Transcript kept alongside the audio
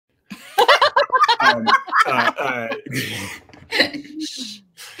Um, uh, uh,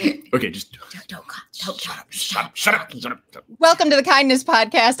 okay, just shut up. Welcome to the Kindness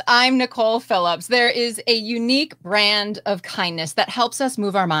Podcast. I'm Nicole Phillips. There is a unique brand of kindness that helps us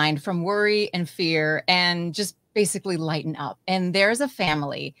move our mind from worry and fear and just basically lighten up. And there's a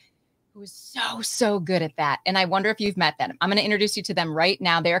family who is so good at that. And I wonder if you've met them. I'm going to introduce you to them right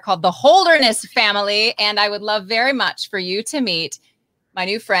now. They are called the Holderness family. And I would love very much for you to meet my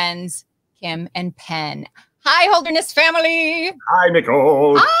new friends, Kim and Penn. Hi, Holderness family. Hi,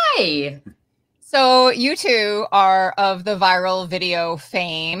 Nicole. Hi. So you two are of the viral video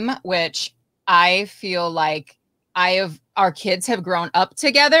fame, which I feel like our kids have grown up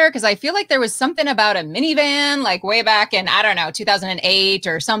together, because I feel like there was something about a minivan like way back in, I don't know, 2008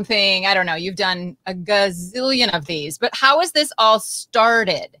 or something. I don't know. You've done a gazillion of these, but how has this all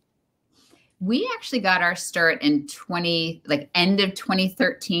started? We actually got our start in end of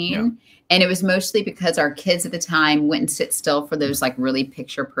 2013. Yeah. And it was mostly because our kids at the time wouldn't sit still for those like really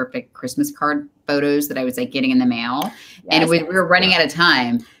picture perfect Christmas card photos that I was like getting in the mail. Yes, and we were running out of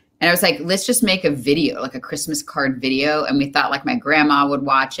time. And I was like, let's just make a video, like a Christmas card video. And we thought like my grandma would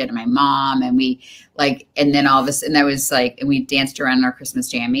watch it and my mom. And we like, and then all this, and that was like, and we danced around in our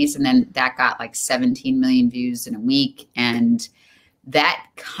Christmas jammies. And then that got like 17 million views in a week. And that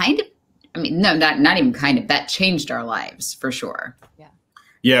kind of, I mean, no, not even kind of, that changed our lives for sure. Yeah.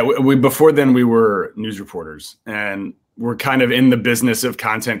 Yeah. We before then we were news reporters, and we're kind of in the business of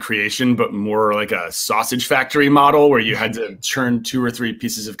content creation, but more like a sausage factory model where you had to churn 2 or 3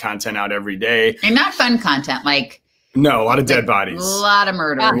 pieces of content out every day. And not fun content, like. No, a lot of dead bodies. A lot of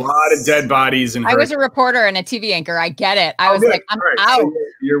murder. A lot of dead bodies. And I was a reporter and a TV anchor. I get it. I was like, I'm out. So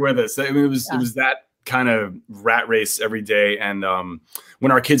you're with us. I mean, it was that kind of rat race every day. And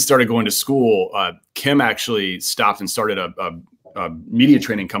when our kids started going to school, Kim actually stopped and started a media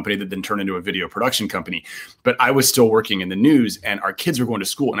training company that then turned into a video production company. But I was still working in the news, and our kids were going to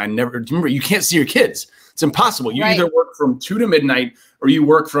school. And I never remember, you can't see your kids. It's impossible. You either work from 2 to midnight or you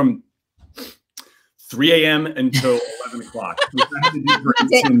work from 3 a.m. until 11 o'clock. Which I had to do for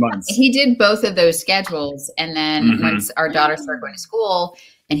 18 months. He did both of those schedules. And then once our daughter started going to school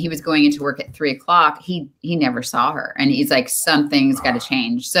and he was going into work at 3 o'clock, he never saw her. And he's like, something's got to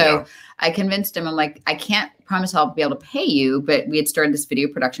change. So I convinced him, I'm like, I can't promise I'll be able to pay you, but we had started this video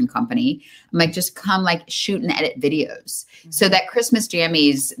production company. I'm like, just come like shoot and edit videos. So that Christmas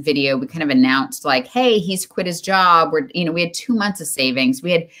Jammies video, we kind of announced like, hey, he's quit his job. We had 2 months of savings.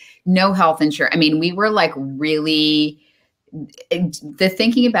 We had no health insurance. I mean, we were like really,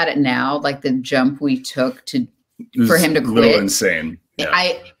 thinking about it now, like the jump we took for him to quit. A little insane.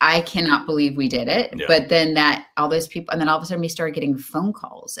 Yeah. I cannot believe we did it. Yeah. But then all those people, and then all of a sudden we started getting phone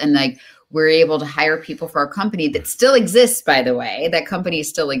calls, and like we're able to hire people for our company that still exists, by the way. That company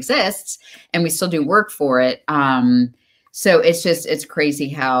still exists and we still do work for it. So it's crazy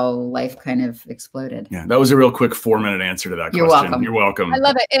how life kind of exploded. Yeah, that was a real quick 4-minute answer to that question. Welcome. You're welcome. I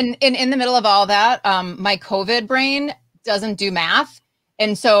love it. And in the middle of all that, my COVID brain doesn't do math.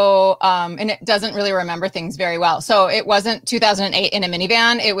 And so, and it doesn't really remember things very well. So it wasn't 2008 in a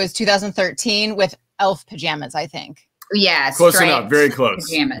minivan. It was 2013 with elf pajamas, I think. Yeah. Close enough. Very close.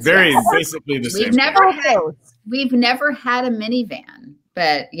 Pajamas, basically the same. We've never had a minivan,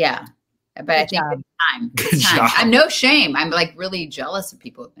 but yeah. But I think it's time. Good job. I'm no shame. I'm like really jealous of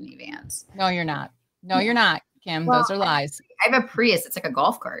people with minivans. No, you're not. No, you're not, Kim. Well, those are lies. I have a Prius. It's like a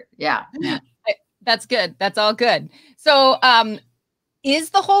golf cart. Yeah. That's good. That's all good. So,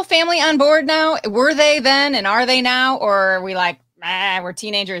 is the whole family on board now? Were they then and are they now? Or are we like, we're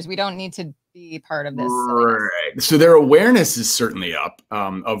teenagers, we don't need to be part of this? Right. So their awareness is certainly up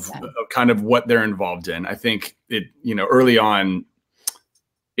of kind of what they're involved in. I think early on,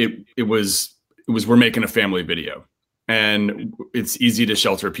 it was we're making a family video, and it's easy to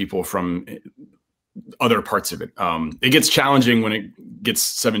shelter people from other parts of it. It gets challenging when it gets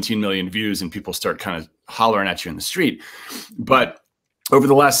 17 million views and people start kind of hollering at you in the street. But over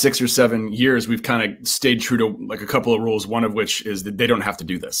the last 6 or 7 years, we've kind of stayed true to like a couple of rules. One of which is that they don't have to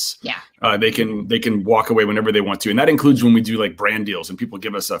do this. Yeah. They can walk away whenever they want to. And that includes when we do like brand deals and people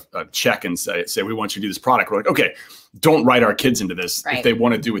give us a check and say, we want you to do this product. We're like, okay, don't write our kids into this. Right. If they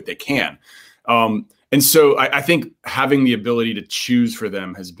want to do it, they can. And so I think having the ability to choose for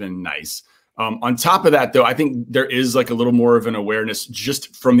them has been nice. On top of that, though, I think there is like a little more of an awareness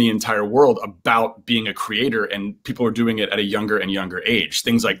just from the entire world about being a creator, and people are doing it at a younger and younger age.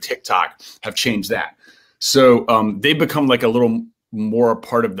 Things like TikTok have changed that. So they've become like a little more a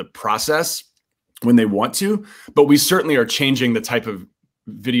part of the process when they want to, but we certainly are changing the type of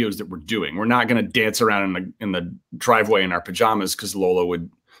videos that we're doing. We're not going to dance around in the driveway in our pajamas because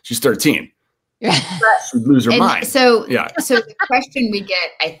she's 13. She'd lose her mind. So the question we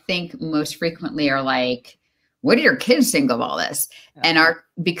get, I think most frequently are like, what do your kids think of all this? And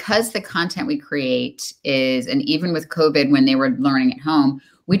because the content we create is, and even with COVID, when they were learning at home,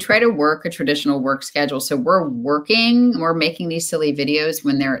 we try to work a traditional work schedule. So we're making these silly videos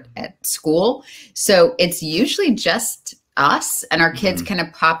when they're at school. So it's usually just us, and our kids kind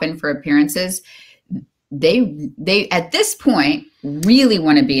of pop in for appearances. They at this point really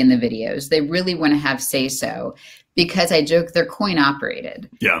want to be in the videos. They really want to have say so, because I joke they're coin operated.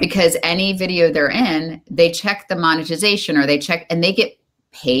 Yeah. Because any video they're in, they check the monetization, or they get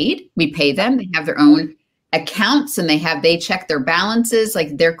paid. We pay them. They have their own accounts, and they check their balances,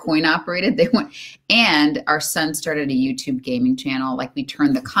 like they're coin operated. And our son started a YouTube gaming channel. Like, we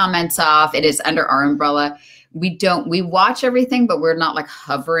turn the comments off. It is under our umbrella. We watch everything, but we're not like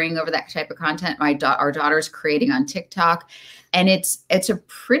hovering over that type of content. Our daughter's creating on TikTok, and it's a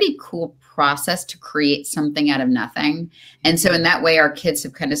pretty cool process to create something out of nothing. And so in that way, our kids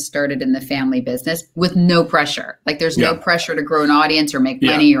have kind of started in the family business with no pressure. Like, there's no pressure to grow an audience or make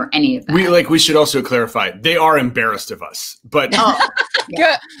money or any of that. We should also clarify, they are embarrassed of us, but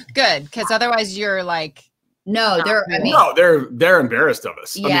good. Because otherwise you're like, no, they're embarrassed of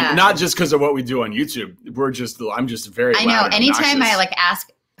us. I mean, not just because of what we do on YouTube. I'm just very I know. Anytime I like ask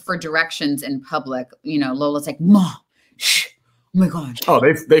for directions in public, Lola's like, Mom, shh. Oh my God. Oh,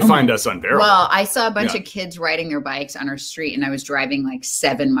 they find us unbearable. Well, I saw a bunch of kids riding their bikes on our street, and I was driving like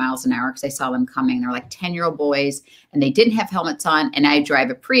 7 miles an hour because I saw them coming. They're like 10-year-old boys, and they didn't have helmets on. And I drive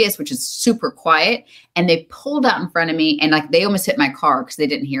a Prius, which is super quiet. And they pulled out in front of me, and like they almost hit my car because they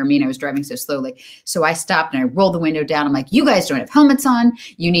didn't hear me, and I was driving so slowly. So I stopped and I rolled the window down. I'm like, you guys don't have helmets on.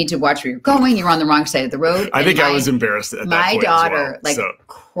 You need to watch where you're going. You're on the wrong side of the road. I think I was embarrassed at that point. My daughter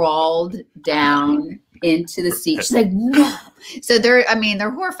crawled down into the seat. She's like, no. So they're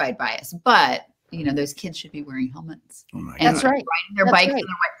horrified by us, but those kids should be wearing helmets. Oh my God. That's right. Riding their bikes. Right.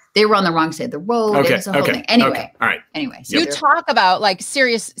 They were on the wrong side of the road. Okay. It was a whole thing. Anyway. Okay. All right. Anyway. So you talk about like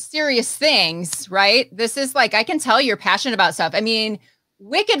serious things, right? This is like, I can tell you're passionate about stuff. I mean,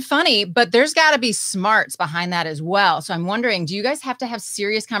 wicked funny, but there's got to be smarts behind that as well. So I'm wondering, do you guys have to have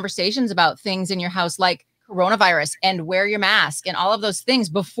serious conversations about things in your house like coronavirus and wear your mask and all of those things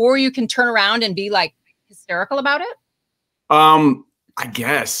before you can turn around and be like hysterical about it? I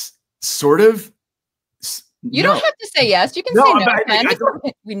guess sort of. You don't have to say yes. You can say no.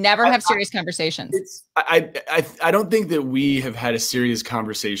 We never have serious conversations. I don't think that we have had a serious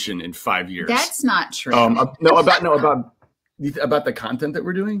conversation in 5 years. That's not true. About the content that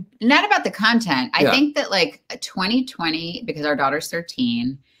we're doing. Not about the content. I think that like 2020, because our daughter's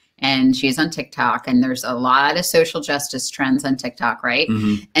 13 and she's on TikTok, and there's a lot of social justice trends on TikTok, right?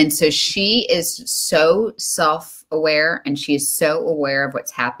 Mm-hmm. And so she is so self-aware, and she is so aware of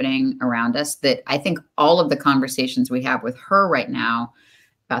what's happening around us that I think all of the conversations we have with her right now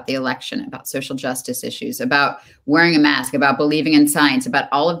about the election, about social justice issues, about wearing a mask, about believing in science, about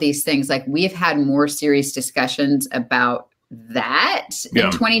all of these things, like we've had more serious discussions about that in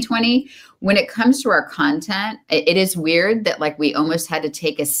 2020. When it comes to our content, it is weird that like we almost had to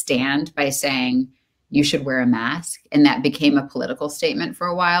take a stand by saying you should wear a mask, and that became a political statement for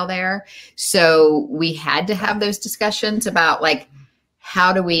a while there. So we had to have those discussions about like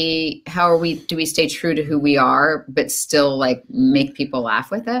do we stay true to who we are but still like make people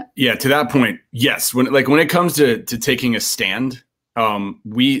laugh with it? Yeah, to that point, yes. When it comes to taking a stand,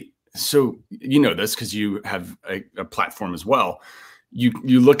 so you know this because you have a platform as well.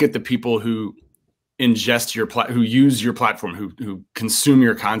 You look at the people who ingest who use your platform, who consume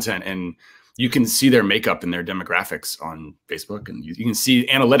your content, and you can see their makeup and their demographics on Facebook, and you can see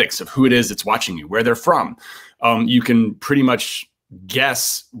analytics of who it is that's watching you, where they're from. You can pretty much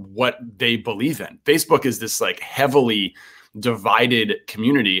guess what they believe in. Facebook is this like heavily divided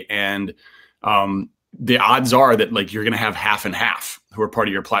community, and the odds are that like you're going to have half and half who are part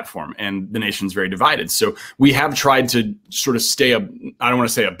of your platform, and the nation's very divided. So we have tried to sort of stay I don't want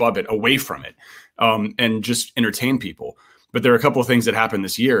to say above it, away from it, and just entertain people. But there are a couple of things that happened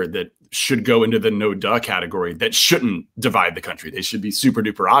this year that should go into the no duh category that shouldn't divide the country. They should be super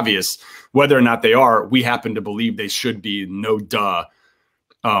duper obvious. Whether or not they are, we happen to believe they should be no duh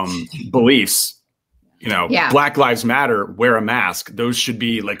beliefs. Black Lives Matter, wear a mask. Those should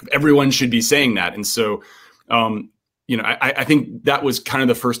be like, everyone should be saying that. And so, I think that was kind of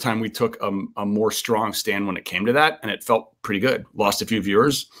the first time we took a more strong stand when it came to that. And it felt pretty good. Lost a few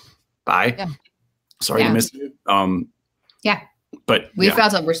viewers. Bye. Yeah. Sorry to miss you. But we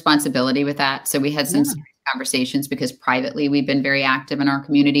felt a responsibility with that. So we had some serious conversations because privately we've been very active in our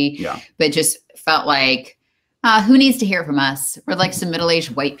community, but just felt like Who needs to hear from us? We're like some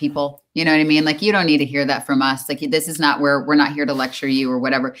middle-aged white people. You know what I mean? Like, you don't need to hear that from us. Like, this is not where we're not here to lecture you or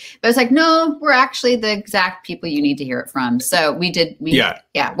whatever. But it's like, no, we're actually the exact people you need to hear it from. So we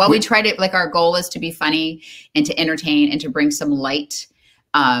try to, like, our goal is to be funny and to entertain and to bring some light.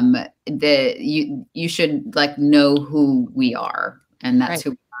 You should like know who we are, and that's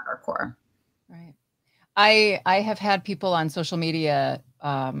who we are at our core. Right. I have had people on social media,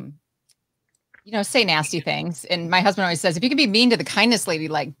 say nasty things. And my husband always says, if you can be mean to the kindness lady,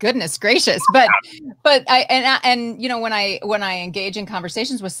 like, goodness gracious. But when I engage in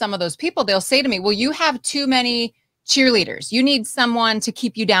conversations with some of those people, they'll say to me, well, you have too many cheerleaders. You need someone to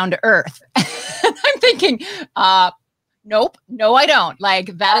keep you down to earth. I'm thinking, nope, no, I don't.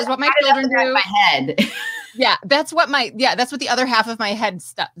 Like, that is what my children do. My head. That's what the other half of my head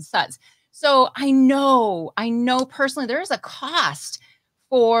studs. So I know personally, there is a cost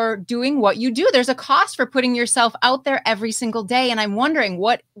for doing what you do. There's a cost for putting yourself out there every single day. And I'm wondering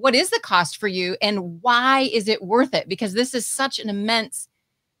what is the cost for you and why is it worth it? Because this is such an immense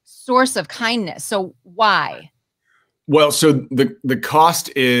source of kindness. So why? Well, so the cost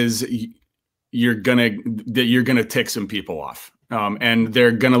is you're gonna tick some people off. And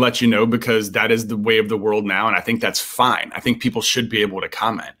they're gonna let you know, because that is the way of the world now. And I think that's fine. I think people should be able to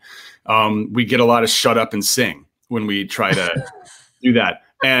comment. We get a lot of shut up and sing when we try to do that.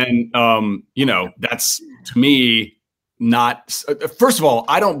 And, that's, to me, not, first of all,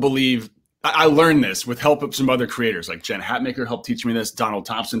 I don't believe, I learned this with help of some other creators, like Jen Hatmaker helped teach me this. Donald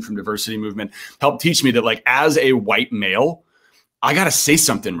Thompson from Diversity Movement helped teach me that, like, as a white male, I got to say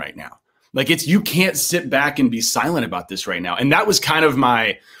something right now. Like, you can't sit back and be silent about this right now. And that was kind of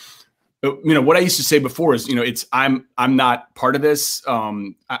my, what I used to say before is, I'm not part of this.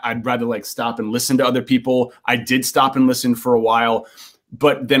 I'd rather, like, stop and listen to other people. I did stop and listen for a while,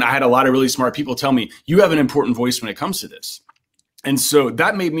 but then I had a lot of really smart people tell me, you have an important voice when it comes to this. And so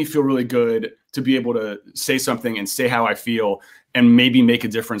that made me feel really good to be able to say something and say how I feel and maybe make a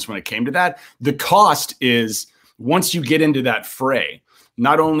difference when it came to that. The cost is, once you get into that fray,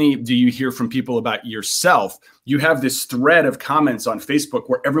 not only do you hear from people about yourself, you have this thread of comments on Facebook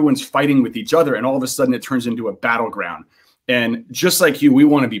where everyone's fighting with each other, and all of a sudden it turns into a battleground. And just like you, we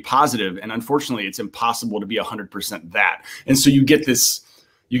want to be positive, and unfortunately it's impossible to be 100% that. And so you get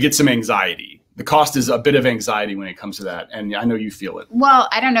some anxiety. The cost is a bit of anxiety when it comes to that. And I know you feel it. Well,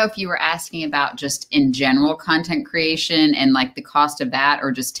 I don't know if you were asking about just in general content creation and like the cost of that,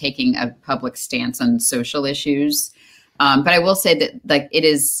 or just taking a public stance on social issues. But I will say that, like,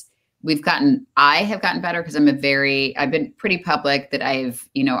 I have gotten better, because I've been pretty public that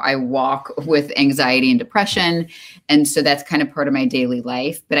I walk with anxiety and depression. And so that's kind of part of my daily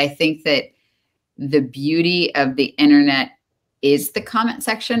life. But I think that the beauty of the internet is the comment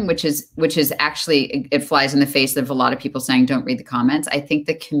section, which is actually, it flies in the face of a lot of people saying, don't read the comments. I think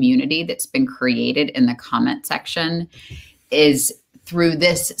the community that's been created in the comment section is through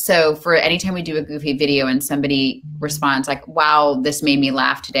this. So for anytime we do a goofy video and somebody responds like, wow, this made me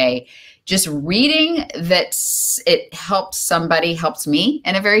laugh today, just reading that it helps somebody helps me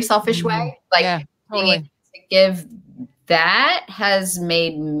in a very selfish way. Like, yeah, totally. To give that has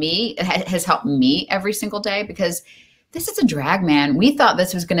helped me every single day, because this is a drag, man. We thought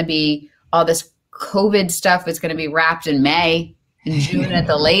this was going to be, all this COVID stuff was going to be wrapped in May and June at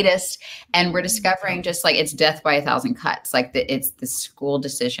the latest. And we're discovering just like it's death by 1,000 cuts. Like it's the school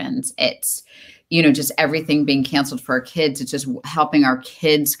decisions. It's, just everything being canceled for our kids. It's just helping our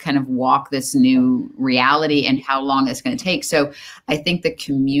kids kind of walk this new reality and how long it's going to take. So I think the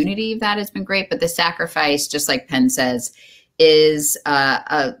community of that has been great. But the sacrifice, just like Penn says, is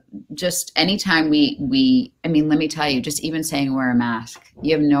just anytime let me tell you, just even saying wear a mask,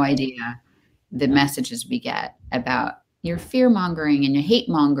 you have no idea the messages we get about your fear mongering and your hate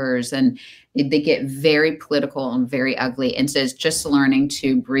mongers, and they get very political and very ugly. And so it's just learning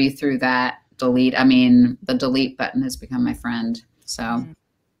to breathe through that, delete. I mean, the delete button has become my friend. So.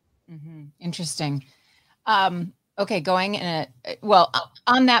 Mm-hmm. Interesting. Okay.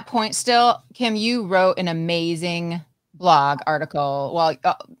 On that point still, Kim, you wrote an amazing blog article. Well,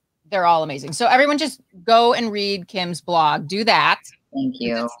 they're all amazing. So everyone just go and read Kim's blog. Do that. Thank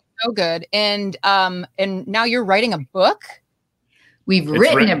you. It's so good. And now you're writing a book. We've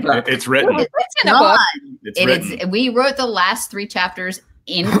written a book. It's written. We wrote the last 3 chapters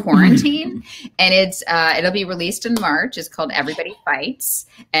in quarantine, and it'll be released in March. It's called Everybody Fights,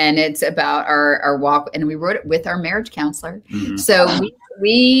 and it's about our walk. And we wrote it with our marriage counselor. Mm-hmm. So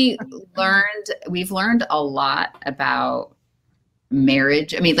we've learned a lot about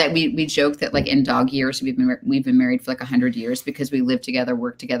marriage. I mean, like we joke that like in dog years, we've been married for like 100 years because we live together,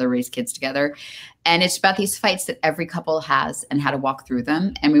 work together, raise kids together. And it's about these fights that every couple has and how to walk through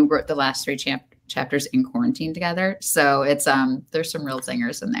them. And we wrote the last 3 chapters in quarantine together. So it's, there's some real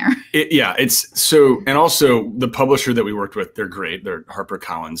zingers in there. It's so, and also the publisher that we worked with, they're great. They're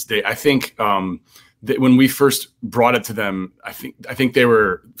HarperCollins. I think, that when we first brought it to them, I think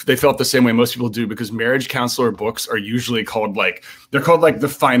they felt the same way most people do, because marriage counselor books are usually called they're called the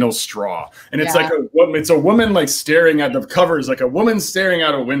final straw. And it's it's a woman like staring at the cover is like a woman staring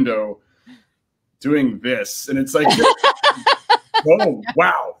out a window doing this. And it's like, oh,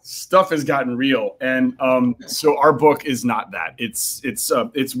 wow, stuff has gotten real. And so our book is not that.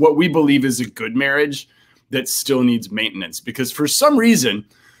 It's what we believe is a good marriage that still needs maintenance, because for some reason,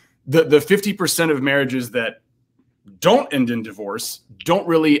 the 50% of marriages that don't end in divorce don't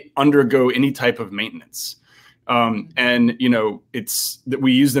really undergo any type of maintenance. And, it's that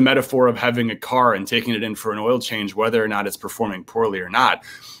we use the metaphor of having a car and taking it in for an oil change, whether or not it's performing poorly or not.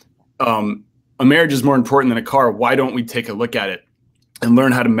 A marriage is more important than a car. Why don't we take a look at it and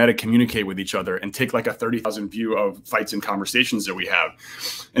learn how to meta communicate with each other and take like a 30,000 view of fights and conversations that we have?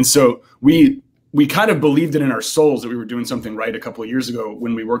 And so we kind of believed it in our souls that we were doing something right a couple of years ago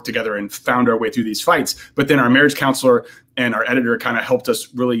when we worked together and found our way through these fights. But then our marriage counselor and our editor kind of helped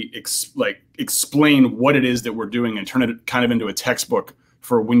us really explain what it is that we're doing and turn it kind of into a textbook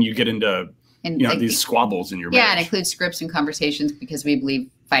for when you get into these squabbles in your marriage. Yeah, and include scripts and conversations, because we believe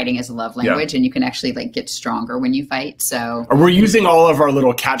fighting is a love language, and you can actually get stronger when you fight. So we're using all of our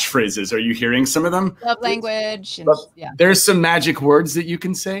little catchphrases. Are you hearing some of them? Love language. And, There's some magic words that you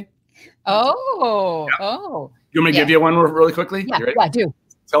can say. Oh. You want me to give you one really quickly? Yeah, do.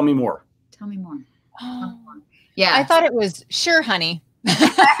 Tell me more. Tell me more. Yeah. I thought it was sure, honey.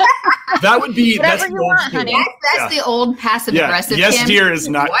 That would be whatever you want, honey. That's the old passive aggressive. Yes, dear is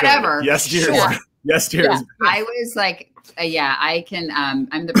not whatever. Good. Yes, dear. Sure. Yes, dear. Is I was like, I can.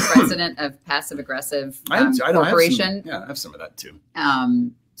 I'm the president of passive aggressive corporation. I have some of that too.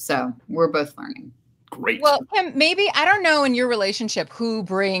 So we're both learning. Great. Well, Kim, maybe, I don't know, in your relationship, who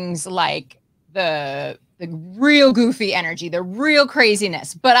brings the real goofy energy, the real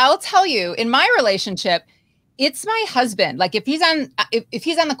craziness. But I'll tell you, in my relationship, it's my husband. Like if he's on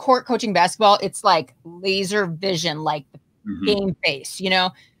the court coaching basketball, it's like laser vision, like game face,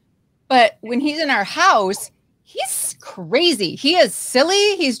 But when he's in our house, he's crazy. He is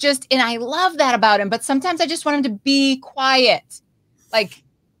silly. He's just, and I love that about him. But sometimes I just want him to be quiet. Like,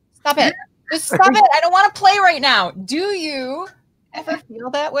 stop it. Just stop it. I don't want to play right now. Do you ever feel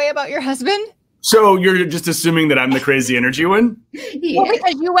that way about your husband? So you're just assuming that I'm the crazy energy one? Yeah. Well,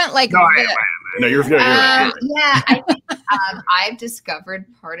 because you went like... No, you're right. Yeah, I think I've discovered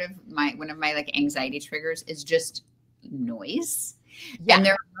one of my anxiety triggers is just noise. Yeah. And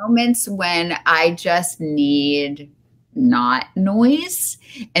there are moments when I just need not noise.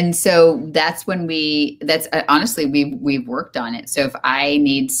 And so that's when honestly, we've worked on it. So if I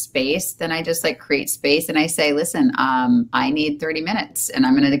need space, then I just create space and I say, listen, I need 30 minutes and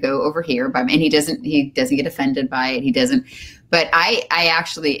I'm going to go over here. And he doesn't get offended by it. He doesn't, but I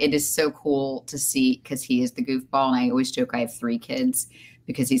actually, it is so cool to see, because he is the goofball. And I always joke, I have 3 kids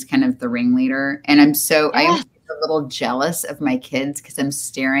because he's kind of the ringleader. And I'm a little jealous of my kids because I'm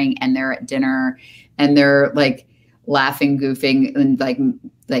staring and they're at dinner and they're laughing, goofing,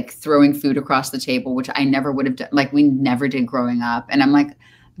 and throwing food across the table, which I never would have done. We never did growing up. And I'm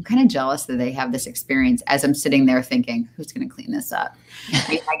I'm kind of jealous that they have this experience as I'm sitting there thinking, who's going to clean this up?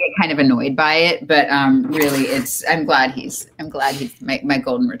 I get kind of annoyed by it, but really I'm glad he's my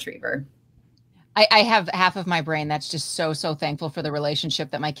golden retriever. I have half of my brain that's just so thankful for the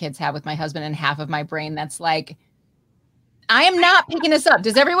relationship that my kids have with my husband, and half of my brain that's I am not picking this up.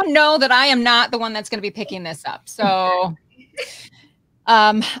 Does everyone know that I am not the one that's going to be picking this up? So,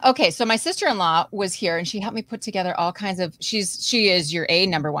 okay. So my sister-in-law was here and she helped me put together all kinds of, she is your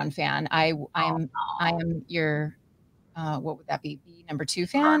 #1 fan. I am your, what would that be? #2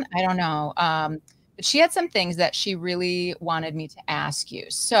 fan? I don't know. But she had some things that she really wanted me to ask you.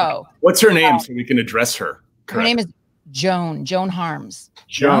 So what's her name so we can address her? Correct. Her name is Joan Harms.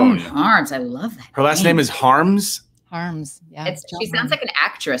 Joan Harms. I love that. Her last name is Harms? Harms. Yeah. She sounds like an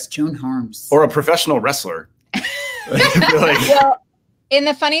actress, Joan Harms. Or a professional wrestler. Well,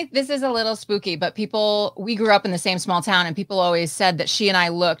 this is a little spooky, but we grew up in the same small town and people always said that she and I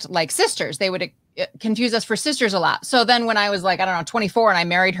looked like sisters. They would confuse us for sisters a lot. So then when I was 24 and I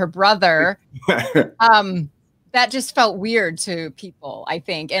married her brother, that just felt weird to people, I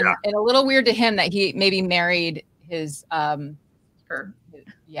think. And a little weird to him that he maybe married his, he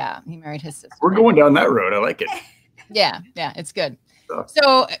married his sister. We're going down that road. I like it. Yeah, it's good.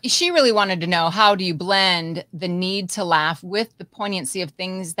 So she really wanted to know, how do you blend the need to laugh with the poignancy of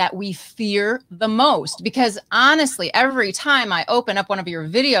things that we fear the most? Because honestly, every time I open up one of your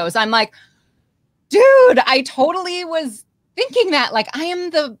videos, I'm like, dude, I totally was thinking that. Like, I am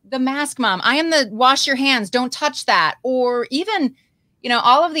the mask mom. I am the wash your hands, don't touch that. Or even, you know,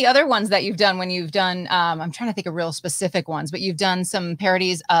 all of the other ones that you've done when you've done, I'm trying to think of real specific ones, but you've done some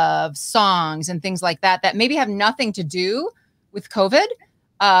parodies of songs and things like that, that maybe have nothing to do with COVID,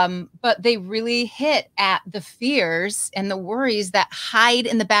 but they really hit at the fears and the worries that hide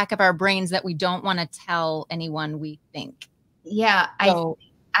in the back of our brains that we don't want to tell anyone we think. Yeah. So,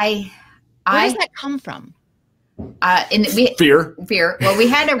 where does that come from? Fear. Well, we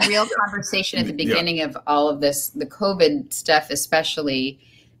had a real conversation at the beginning of all of this, the COVID stuff, especially,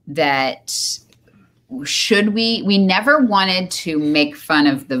 that we never wanted to make fun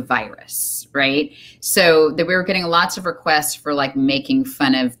of the virus, right? So that we were getting lots of requests for like making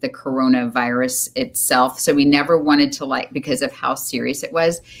fun of the coronavirus itself. So we never wanted to, like, because of how serious it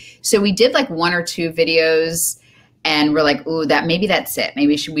was. So we did like 1 or 2 videos. And we're like, ooh, maybe that's it.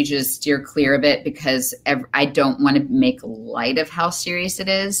 Maybe should we just steer clear of it, because I don't want to make light of how serious it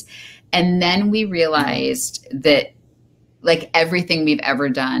is. And then we realized that, like everything we've ever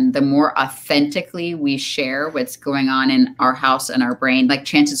done, the more authentically we share what's going on in our house and our brain, like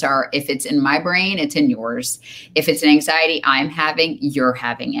chances are, if it's in my brain, it's in yours. If it's an anxiety I'm having, you're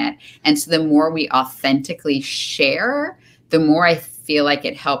having it. And so the more we authentically share, the more I feel like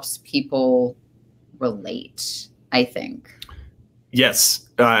it helps people relate, I think. Yes.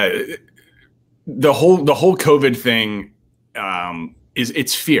 The whole COVID thing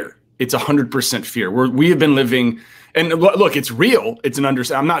it's fear. It's 100% fear. We have been living, and look, it's real. It's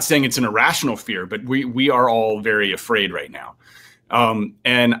I'm not saying it's an irrational fear, but we are all very afraid right now.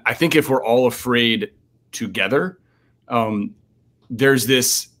 And I think if we're all afraid together, there's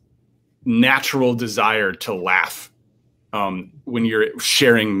this natural desire to laugh when you're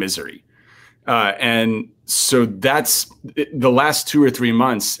sharing misery. And so that's the last 2 or 3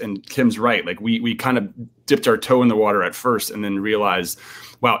 months. And Kim's right. Like we kind of dipped our toe in the water at first and then realized,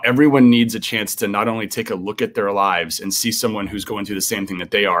 wow, everyone needs a chance to not only take a look at their lives and see someone who's going through the same thing that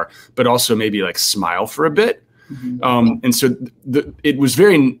they are, but also maybe like smile for a bit. Mm-hmm. And so it was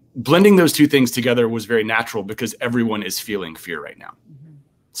blending those two things together was very natural, because everyone is feeling fear right now. Mm-hmm.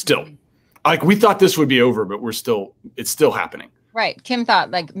 Still. Like we thought this would be over, but it's still happening. Right. Kim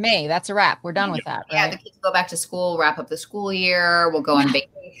thought like May, that's a wrap. We're done with that. Right? Yeah. The kids go back to school, wrap up the school year. We'll go on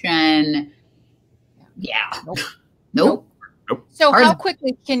vacation. Yeah. Nope. So how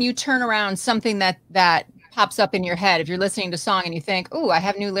quickly can you turn around something that pops up in your head? If you're listening to a song and you think, oh, I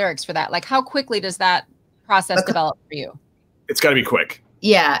have new lyrics for that. Like how quickly does that process develop for you? It's gotta be quick.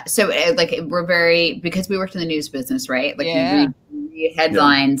 Yeah. So like because we worked in the news business, right? Like we read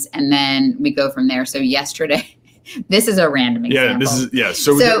headlines and then we go from there. So yesterday, this is a random example.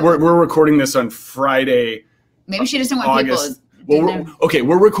 So we're recording this on Friday. Maybe she doesn't want August.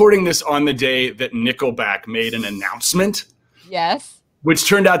 We're recording this on the day that Nickelback made an announcement. Yes. Which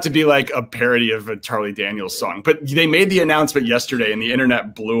turned out to be like a parody of a Charlie Daniels song. But they made the announcement yesterday and the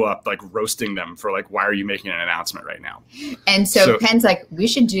internet blew up, like roasting them for like, why are you making an announcement right now? And so Penn's like, we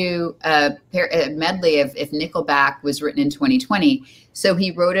should do a medley of if Nickelback was written in 2020. So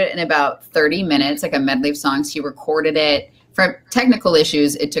he wrote it in about 30 minutes, like a medley of songs. He recorded it. For technical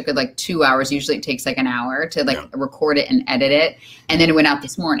issues, it took like 2 hours. Usually it takes like an hour to record it and edit it. And then it went out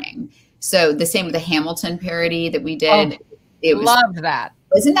this morning. So the same with the Hamilton parody that we did. Loved that.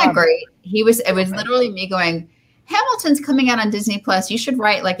 Wasn't that great? It was literally me going, Hamilton's coming out on Disney Plus. You should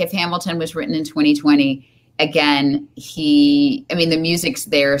write like if Hamilton was written in 2020. Again, the music's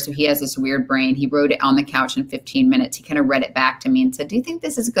there. So he has this weird brain. He wrote it on the couch in 15 minutes. He kind of read it back to me and said, do you think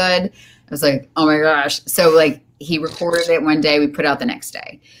this is good? I was like, oh my gosh. So like he recorded it one day, we put it out the next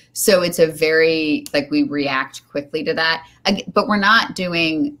day. So it's a very, like we react quickly to that. But we're not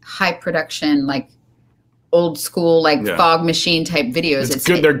doing high production, like old school, like fog machine type videos. It's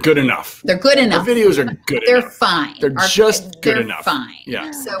good. They're good enough. They're good enough. The videos are good They're enough. Fine. They're just good enough. Fine.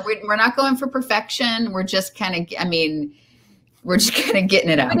 Yeah. So we're not going for perfection. We're just kind of, we're just kind of getting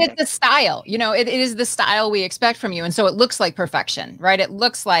it out. But it's the style, it is the style we expect from you. And so it looks like perfection, right? It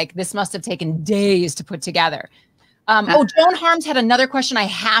looks like this must have taken days to put together. Joan Harms had another question I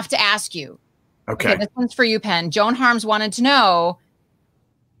have to ask you. Okay. This one's for you, Penn. Joan Harms wanted to know,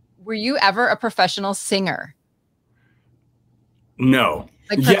 were you ever a professional singer? No.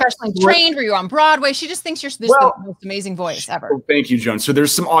 like professionally trained? Were you on Broadway? She just thinks you're the most amazing voice ever. Oh, thank you, Joan. So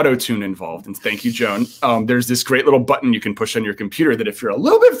there's some auto-tune involved, and thank you, Joan. There's this great little button you can push on your computer that if you're a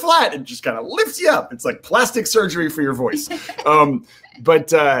little bit flat, it just kind of lifts you up. It's like plastic surgery for your voice.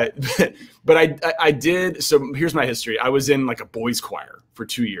 But I did. So here's my history. I was in like a boys choir for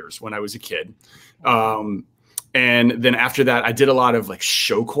 2 years when I was a kid. And then after that, I did a lot of like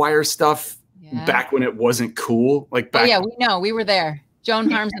show choir stuff back when it wasn't cool. Like back. Oh, yeah, we know. We were there.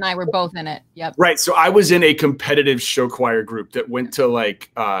 Joan Harms and I were both in it. Yep. Right. So I was in a competitive show choir group that went to like,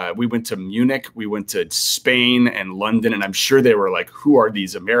 we went to Munich, we went to Spain and London. And I'm sure they were like, who are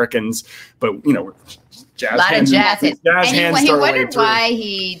these Americans? But, you know, a lot of jazz hands. And he wondered why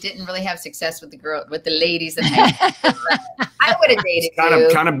he didn't really have success with the ladies. And I would have dated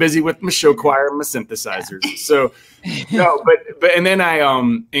kind of busy with my show choir and my synthesizers. Yeah. So no, but and then I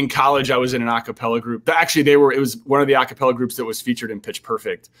in college I was in an a cappella group. Actually, it was one of the a cappella groups that was featured in Pitch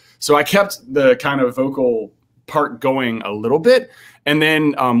Perfect. So I kept the kind of vocal part going a little bit. And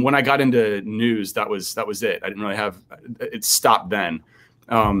then when I got into news, that was it. I didn't really have it stopped then.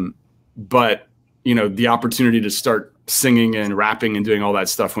 But you know, the opportunity to start singing and rapping and doing all that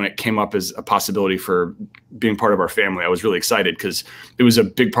stuff when it came up as a possibility for being part of our family, I was really excited because it was a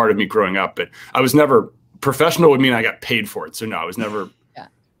big part of me growing up. But I was never professional would mean I got paid for it. So no, I was never. Yeah.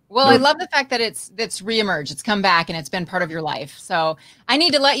 Well, I love the fact that it's reemerged. It's come back and it's been part of your life. So I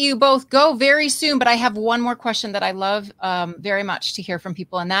need to let you both go very soon. But I have one more question that I love very much to hear from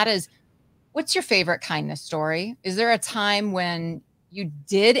people. And that is, what's your favorite kindness story? Is there a time when you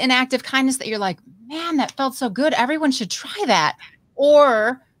did an act of kindness that you're like, man, that felt so good, everyone should try that?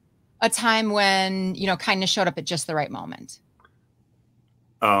 Or a time when, you know, kindness showed up at just the right moment?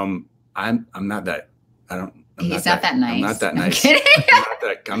 He's not that nice. I'm not that nice.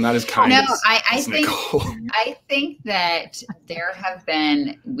 I'm not as kind. No, as Nicole. I think that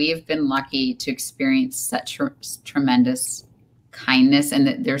we've been lucky to experience such tremendous kindness, and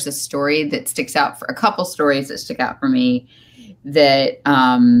that there's a story that sticks out a couple stories that stick out for me. That,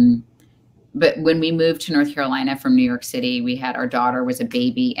 but when we moved to North Carolina from New York City, our daughter was a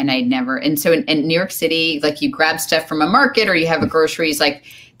baby, and so in New York City, like you grab stuff from a market or you have a groceries, like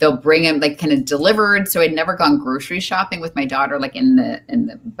they'll bring them like kind of delivered. So I'd never gone grocery shopping with my daughter, like in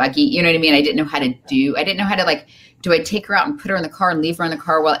the buggy, you know what I mean? I didn't know how to like, do I take her out and put her in the car and leave her in the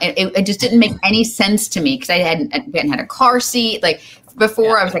car? Well, it just didn't make any sense to me because I hadn't had a car seat. Like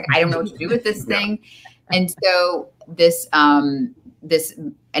before I was like, I don't know what to do with this thing. And so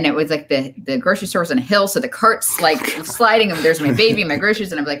and it was like the grocery store was on a hill. So the cart's like sliding and there's my baby and my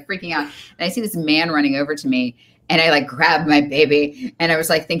groceries. And I'm like freaking out. And I see this man running over to me and I like grabbed my baby. And I was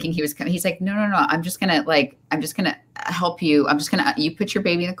like thinking he was coming. He's like, no. I'm just going to help you. You put your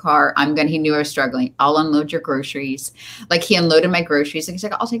baby in the car. He knew I was struggling. I'll unload your groceries. Like he unloaded my groceries. And he's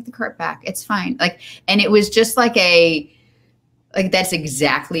like, I'll take the cart back. It's fine. Like, and it was just like that's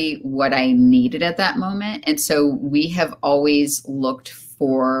exactly what I needed at that moment. And so we have always looked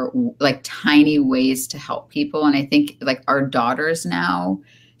for like tiny ways to help people. And I think like our daughters now,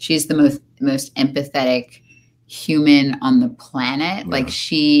 she's the most empathetic human on the planet. Yeah. Like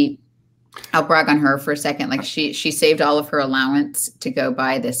I'll brag on her for a second. Like she saved all of her allowance to go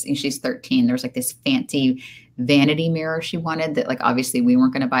buy this. And she's 13. There's like this fancy vanity mirror she wanted that like, obviously we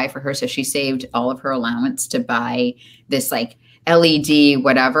weren't going to buy for her. So she saved all of her allowance to buy this like LED,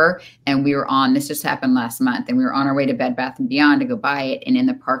 whatever. And this just happened last month, and we were on our way to Bed Bath & Beyond to go buy it. And in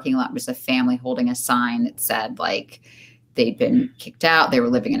the parking lot was a family holding a sign that said like, they'd been kicked out. They were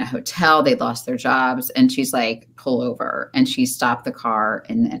living in a hotel. They'd lost their jobs. And she's like, pull over. And she stopped the car.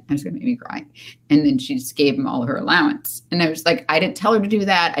 And then I was going to make me cry. And then she just gave him all her allowance. And I was like, I didn't tell her to do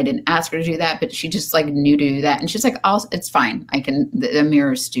that. I didn't ask her to do that, but she just like knew to do that. And she's like, it's fine. The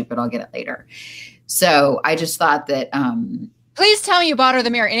mirror is stupid. I'll get it later. So I just thought that, please tell me you bought her the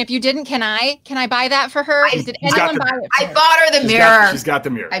mirror. And if you didn't, can I buy that for her? Did anyone buy it? I bought her the mirror. She's got the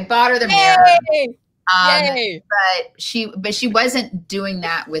mirror. I bought her the mirror. Yay. But she wasn't doing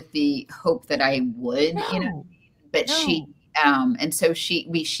that with the hope that I would, you know. But she and so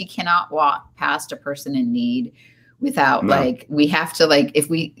she cannot walk past a person in need without like we have to like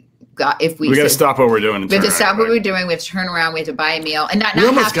we got to stop what we're doing. We have to stop what we're doing. We have to turn around. We have to buy a meal, and not. We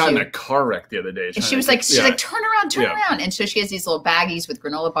almost got in a car wreck the other day. She was like, turn around. And so she has these little baggies with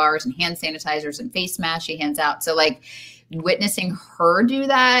granola bars and hand sanitizers and face masks she hands out. So like witnessing her do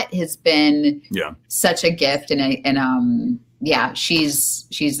that has been such a gift. And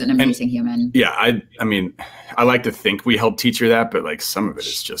she's an amazing human. Yeah. I mean, I like to think we help teach her that, but like some of it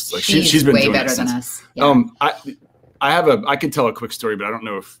is just like she's been way doing better than us. Yeah. I could tell a quick story, but I don't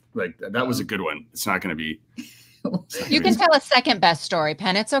know if like that was a good one. It's not going to be You can tell a second best story,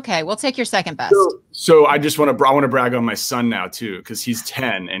 Penn. It's okay. We'll take your second best. So I just want to brag on my son now too, because he's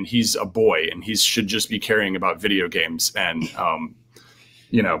 10 and he's a boy and he should just be caring about video games and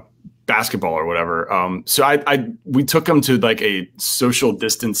you know, basketball or whatever. So we took him to like a social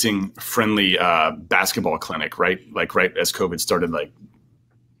distancing friendly basketball clinic, right? Like right as COVID started like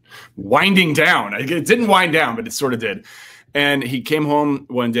winding down. It didn't wind down, but it sort of did. And he came home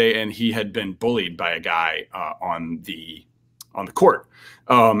one day and he had been bullied by a guy on the court.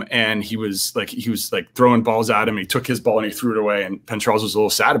 And he was like throwing balls at him. He took his ball and he threw it away. And Penn Charles was a little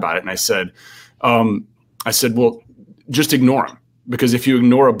sad about it. And I said, well, just ignore him, because if you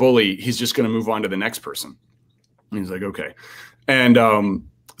ignore a bully, he's just going to move on to the next person. And he's like, okay. And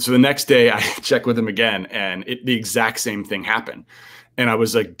so the next day I checked with him again and the exact same thing happened. And I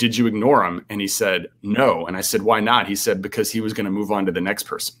was like, did you ignore him? And he said, no. And I said, why not? He said, because he was going to move on to the next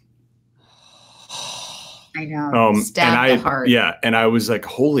person. I know. Stab the heart. Yeah. And I was like,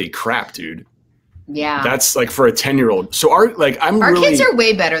 holy crap, dude. Yeah. That's like for a 10-year-old. So our kids are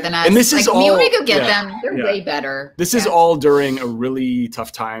way better than us. And this is all, when we go get them, they're way better. This is all during a really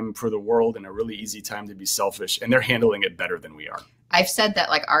tough time for the world and a really easy time to be selfish. And they're handling it better than we are. I've said that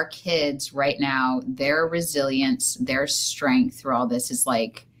like our kids right now, their resilience, their strength through all this is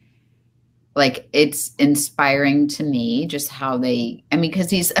like it's inspiring to me just how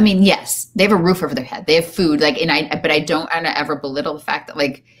because yes, they have a roof over their head. They have food, but I don't ever belittle the fact that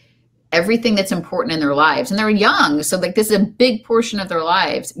like everything that's important in their lives, and they're young. So like this is a big portion of their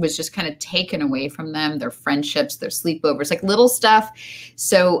lives was just kind of taken away from them, their friendships, their sleepovers, like little stuff.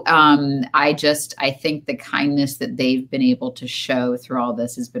 So I think the kindness that they've been able to show through all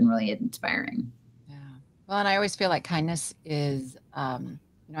this has been really inspiring. Yeah. Well, and I always feel like kindness is,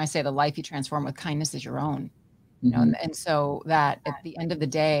 I say the life you transform with kindness is your own, and so that at the end of the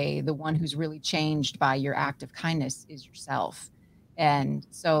day, the one who's really changed by your act of kindness is yourself. And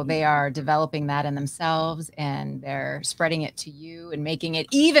so they are developing that in themselves and they're spreading it to you and making it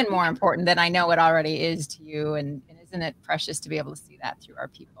even more important than I know it already is to you. And isn't it precious to be able to see that through our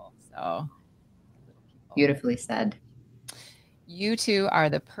people? So beautifully said. You two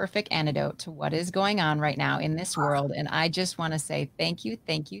are the perfect antidote to what is going on right now in this world. And I just want to say thank you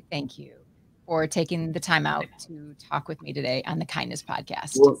for taking the time out to talk with me today on the Kindness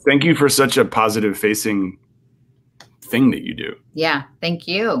Podcast. Well, thank you for such a positive facing thing that you do. Yeah, thank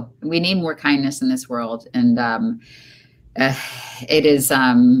you. We need more kindness in this world, and it is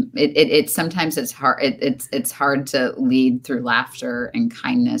sometimes it's hard. It's hard to lead through laughter and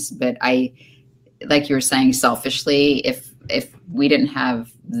kindness. But like you were saying, selfishly, if we didn't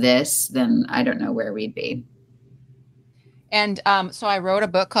have this, then I don't know where we'd be. And so I wrote a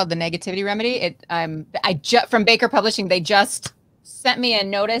book called The Negativity Remedy. From Baker Publishing, they just sent me a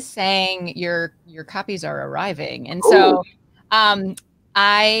notice saying your copies are arriving. And so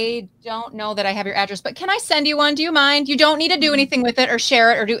I don't know that I have your address, but can I send you one? Do you mind? You don't need to do anything with it or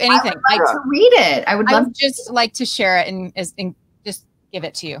share it or do anything. I would love to read it. I would just like to share it and just give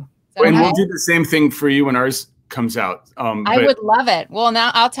it to you. And we'll do the same thing for you when ours comes out. I would love it. Well,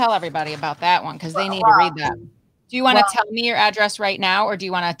 now I'll tell everybody about that one because they need to read that. Do you want to tell me your address right now or do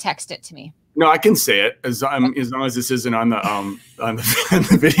you want to text it to me? No, I can say it as long as this isn't on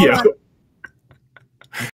the video.